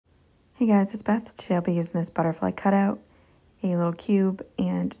Hey guys, it's Beth. Today I'll be using this butterfly cutout, a little cube,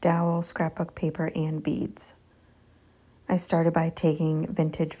 and dowel, scrapbook paper, and beads. I started by taking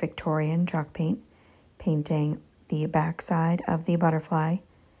vintage Victorian chalk paint, painting the back side of the butterfly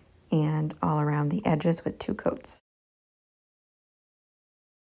and all around the edges with 2 coats.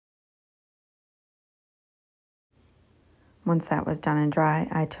 Once that was done and dry,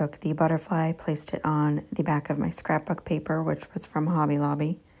 I took the butterfly, placed it on the back of my scrapbook paper, which was from Hobby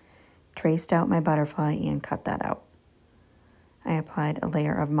Lobby, traced out my butterfly, and cut that out. I applied a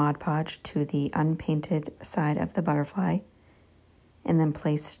layer of Mod Podge to the unpainted side of the butterfly, and then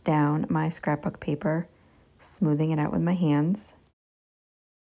placed down my scrapbook paper, smoothing it out with my hands.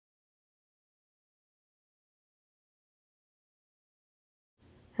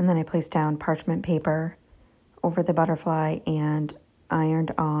 And then I placed down parchment paper over the butterfly and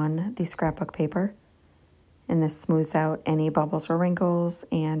ironed on the scrapbook paper. And this smooths out any bubbles or wrinkles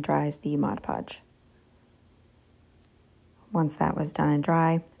and dries the Mod Podge. Once that was done and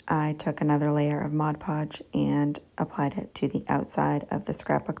dry, I took another layer of Mod Podge and applied it to the outside of the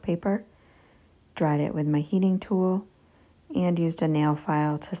scrapbook paper, dried it with my heating tool, and used a nail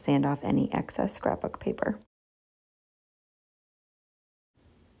file to sand off any excess scrapbook paper.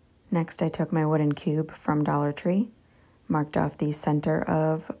 Next, I took my wooden cube from Dollar Tree, marked off the center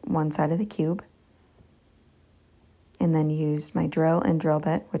of one side of the cube, and then used my drill and drill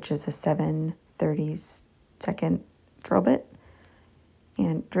bit, which is a 7/32 drill bit,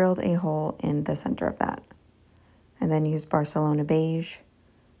 and drilled a hole in the center of that. And then used Barcelona beige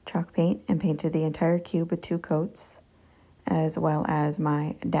chalk paint and painted the entire cube with 2 coats, as well as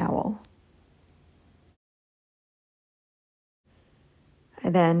my dowel. I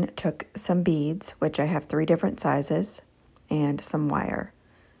then took some beads, which I have 3 different sizes, and some wire.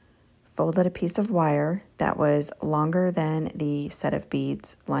 Folded a piece of wire that was longer than the set of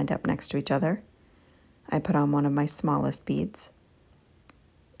beads lined up next to each other. I put on one of my smallest beads.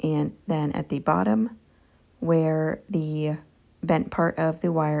 And then at the bottom, where the bent part of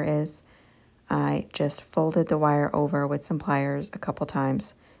the wire is, I just folded the wire over with some pliers a couple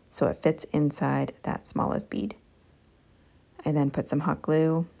times so it fits inside that smallest bead. I then put some hot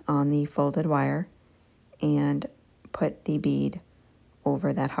glue on the folded wire and put the bead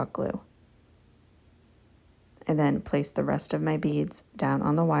over that hot glue. I then placed the rest of my beads down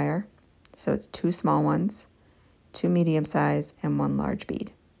on the wire, so it's 2 small ones, 2 medium size, and 1 large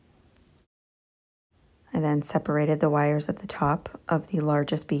bead. I then separated the wires at the top of the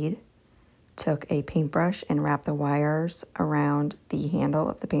largest bead, took a paintbrush and wrapped the wires around the handle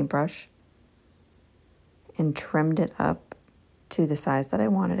of the paintbrush, and trimmed it up to the size that I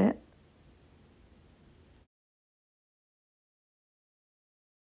wanted it.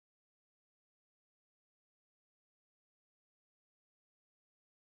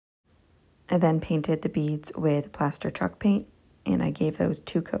 I then painted the beads with Plaster chalk paint, and I gave those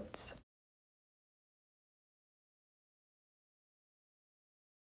 2 coats.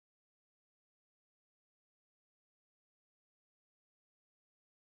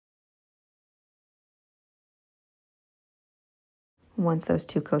 Once those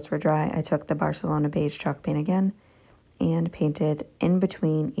 2 coats were dry, I took the Barcelona beige chalk paint again and painted in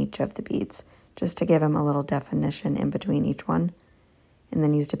between each of the beads, just to give them a little definition in between each one, and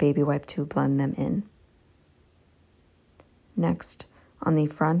then used a baby wipe to blend them in. Next, on the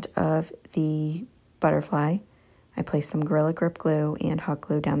front of the butterfly, I placed some Gorilla Grip glue and hot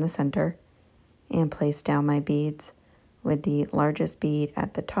glue down the center and placed down my beads with the largest bead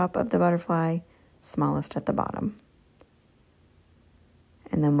at the top of the butterfly, smallest at the bottom.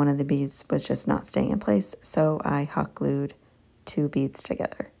 And then one of the beads was just not staying in place, so I hot glued 2 beads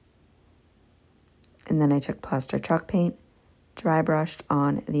together. And then I took Plaster chalk paint, dry brushed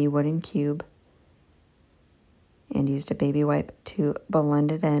on the wooden cube, and used a baby wipe to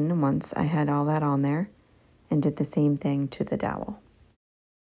blend it in once I had all that on there, and did the same thing to the dowel.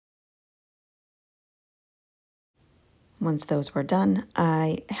 Once those were done,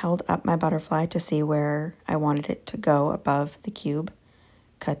 I held up my butterfly to see where I wanted it to go above the cube,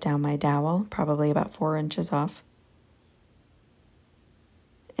 cut down my dowel, probably about 4 inches off,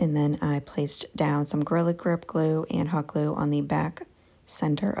 and then I placed down some Gorilla Grip glue and hot glue on the back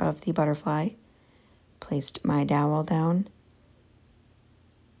center of the butterfly, placed my dowel down,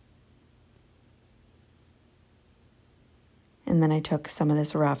 and then I took some of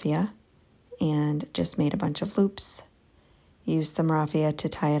this raffia and just made a bunch of loops, used some raffia to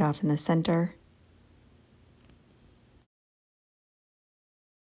tie it off in the center,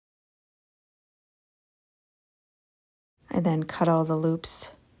 I then cut all the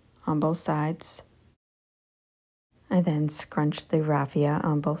loops on both sides. I then scrunched the raffia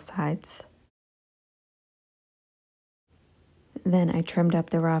on both sides. Then I trimmed up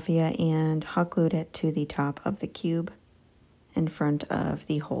the raffia and hot glued it to the top of the cube in front of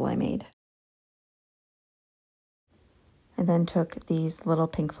the hole I made. I then took these little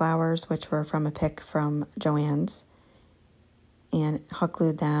pink flowers, which were from a pick from Joann's, and hot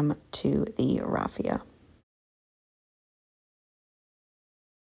glued them to the raffia.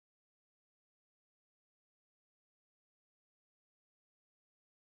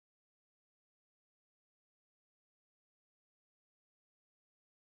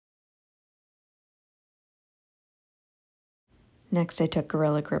 Next, I took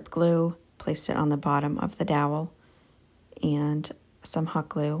Gorilla Grip glue, placed it on the bottom of the dowel, and some hot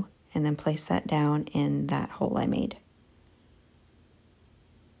glue, and then placed that down in that hole I made.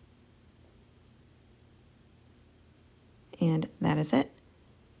 And that is it.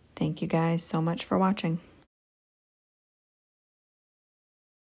 Thank you guys so much for watching.